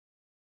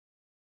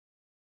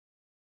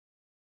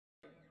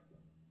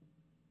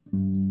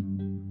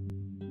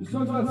This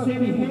one's about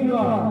Sammy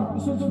Hagar.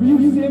 This one's for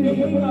you, Sammy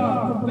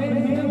Hagar. From Van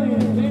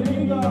Halen, Sammy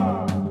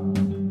Hagar.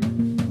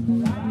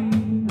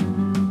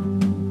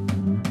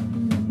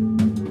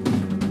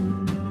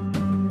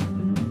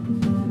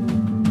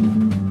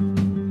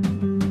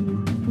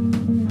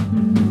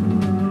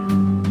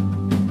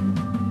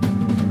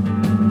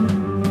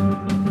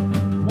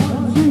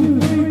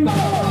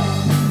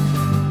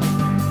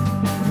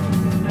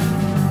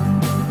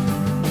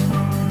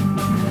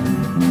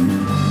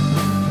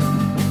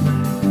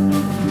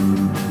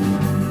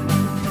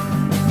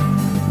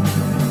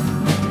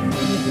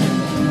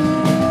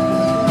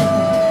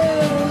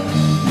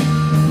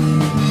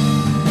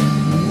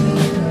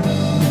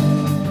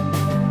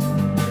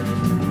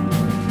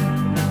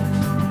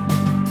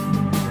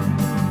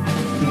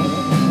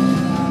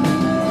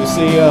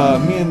 See,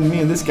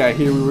 me and this guy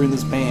here, we were in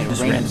this band,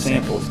 Just Random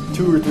Samples,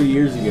 2 or 3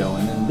 years ago,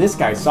 and then this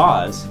guy saw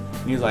us,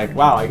 and he was like,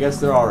 wow, I guess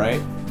they're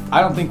alright. I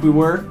don't think we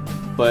were,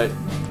 but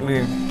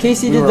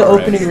Casey did the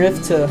opening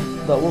riff to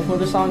the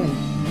Wolfmother song.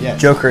 And yeah.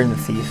 Joker and the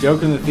Thief.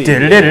 Joker and the Thief.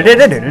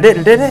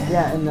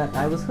 Yeah, and that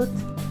I was hooked.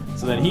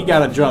 So then he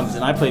got on drums,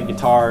 and I played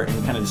guitar,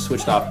 and kind of just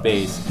switched off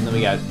bass, and then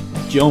we got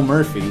Joe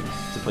Murphy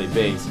to play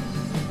bass.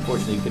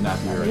 Unfortunately, he could not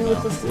be here right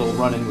now. A little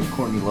run-in with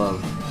Courtney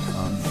Love.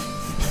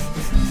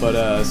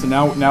 But so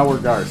now we're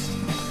Garst.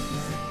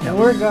 Now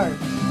we're Garst.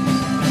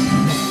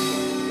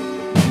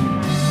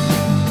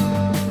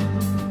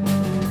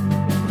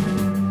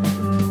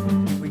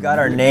 We got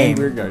our name.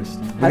 We're Garst.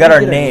 We got our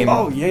name.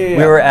 Oh yeah.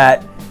 We were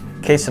at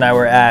Case and I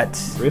were at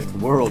Rift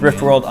World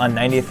on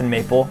 90th and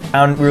Maple.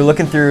 And we were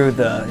looking through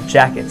the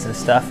jackets and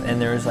stuff,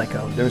 and there was like a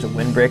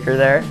windbreaker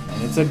there.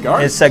 And it said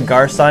Garst. It said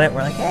Garst on it.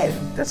 We're like, hey,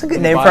 that's a good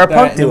name for our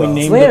punk duo.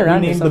 We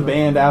named the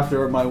band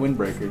after my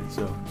windbreaker,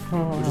 so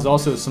which is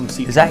also some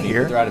secret. Is that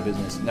here? They're out of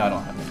business. No, I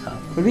don't have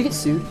it. Would we get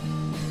sued?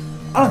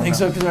 I don't think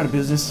so, because they're out of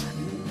business.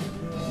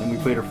 And we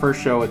played our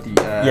first show at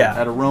the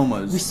at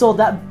Aromas. We sold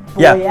that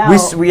boy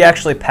out. We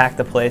actually packed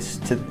the place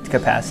to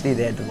capacity.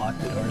 They had to lock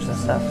the doors and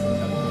stuff.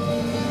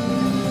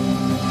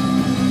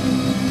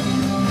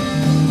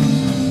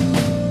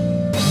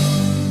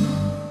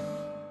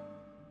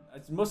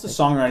 Most of the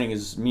songwriting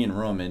is me and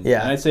Roman.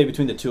 Yeah. And I'd say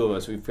between the two of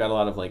us, we've got a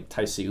lot of like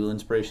Ty Segall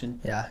inspiration.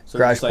 Yeah. So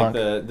garage just like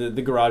punk.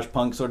 the garage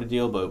punk sort of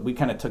deal, but we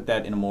kind of took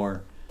that in a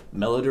more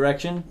mellow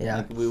direction. Yeah.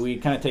 Like we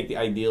kind of take the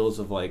ideals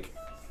of like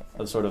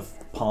of sort of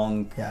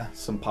punk,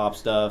 some pop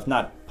stuff,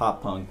 not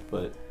pop punk,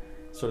 but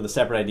sort of the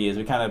separate ideas.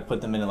 We kind of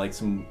put them into like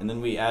some, and then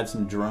we add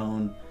some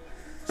drone,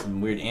 some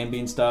weird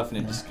ambient stuff, and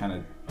it just kind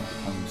of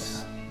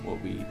becomes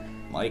what we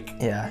like.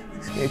 Yeah,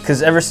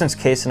 because ever since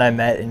Case and I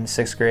met in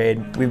 6th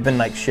grade, we've been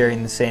like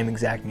sharing the same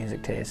exact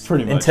music taste.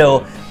 Pretty much.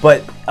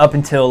 But up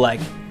until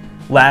like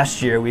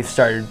last year, we've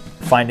started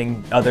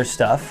finding other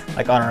stuff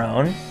like on our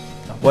own.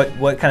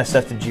 What kind of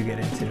stuff did you get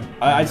into?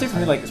 I'd say for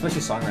me, like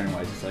especially songwriting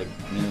wise, it's like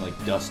mainly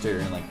like Duster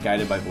and like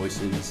Guided by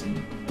Voices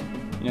and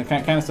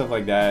kind of stuff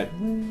like that.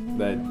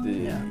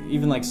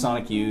 Even like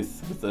Sonic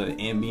Youth with the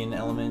ambient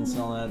elements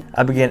and all that.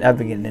 I've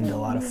been getting into a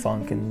lot of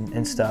funk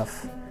and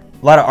stuff.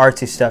 A lot of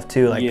artsy stuff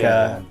too, like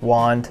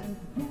Wand.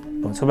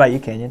 So what about you,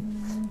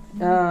 Canyon?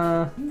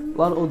 A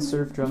lot of old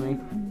surf drumming,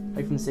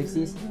 like from the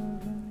 60s.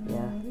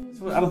 Yeah.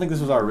 So I don't think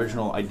this was our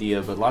original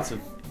idea, but lots of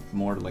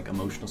more like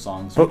emotional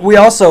songs. But we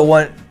also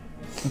want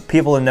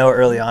people to know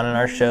early on in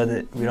our show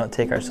that we don't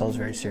take ourselves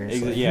very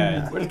seriously.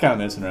 Yeah, we're just kind of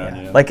messing around.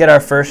 You know? Like at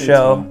our first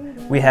show,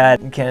 we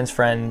had Cannon's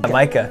friend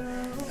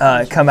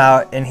Micah come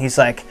out, and he's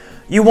like,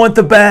 "You want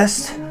the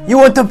best? You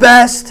want the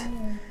best?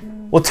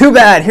 Well, too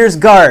bad. Here's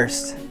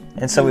Garst."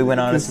 And so we went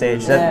on a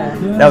stage.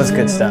 That was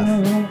good stuff.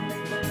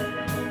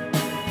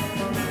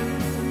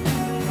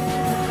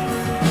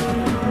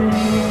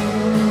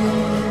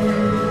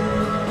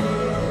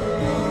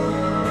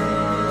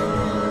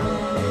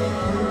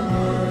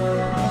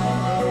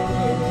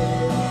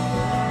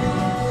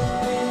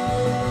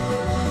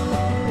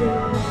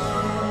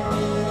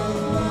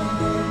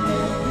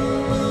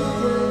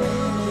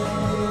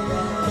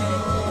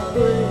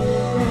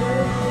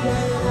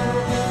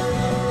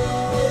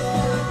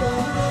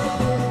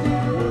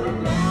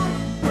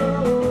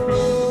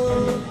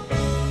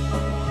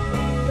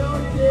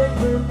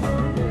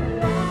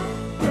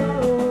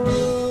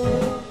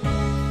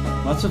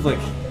 Lots of like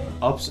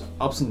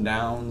ups and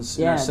downs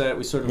in our set.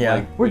 We sort of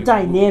like we're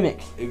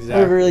dynamic.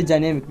 Exactly. We're a really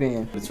dynamic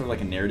band. It's sort of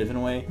like a narrative in a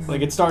way.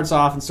 Like it starts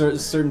off in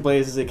certain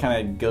places, it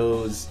kind of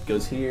goes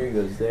here,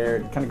 goes there,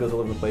 it kind of goes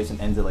all over the place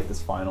and ends at like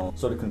this final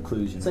sort of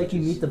conclusion. It's like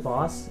you meet the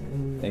boss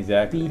and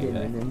beat him,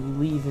 and then you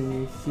leave and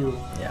you feel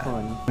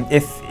fun.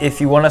 If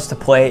you want us to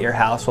play at your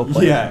house, we'll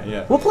play.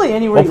 Yeah. We'll play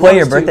anywhere. We'll play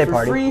your birthday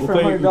party. For free, We'll for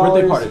play your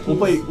birthday party.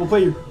 We'll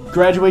play your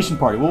graduation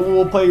party.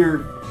 We'll play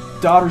your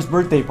daughter's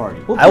birthday party.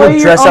 I will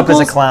dress up as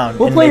a clown.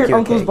 We'll and play make your a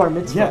uncle's cake. bar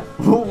mitzvah. Yeah,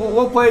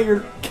 we'll play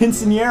your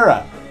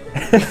quinceañera.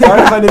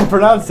 Sorry if I didn't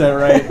pronounce that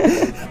right.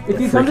 If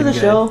you come to the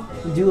show,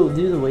 do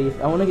the wave.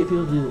 I want to get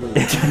people to do the wave.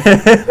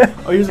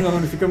 Oh, here's another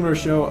one. If you come to our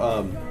show,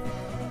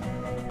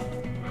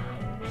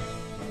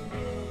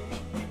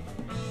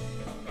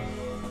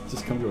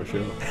 just come to our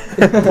show.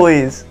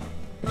 Please.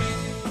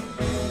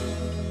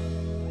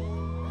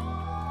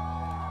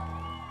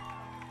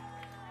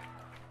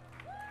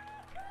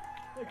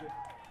 I'm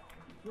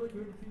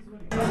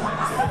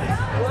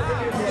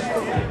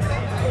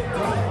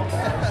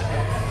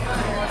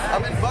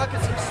in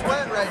buckets of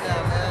sweat right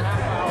now, man.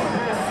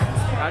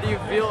 How do you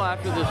feel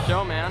after this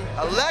show, man?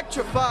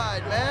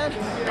 Electrified, man.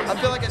 I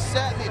feel like I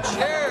sat in a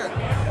chair.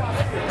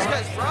 This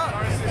guy's rock.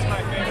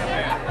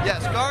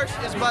 Yes,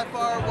 Garst is by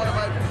far one of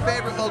my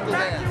favorite local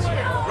bands.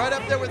 Right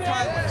up there with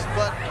Timeless,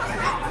 but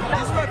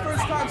this is my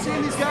first time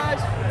seeing these guys.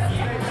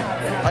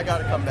 I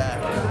gotta come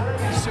back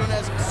as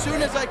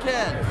soon as I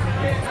can.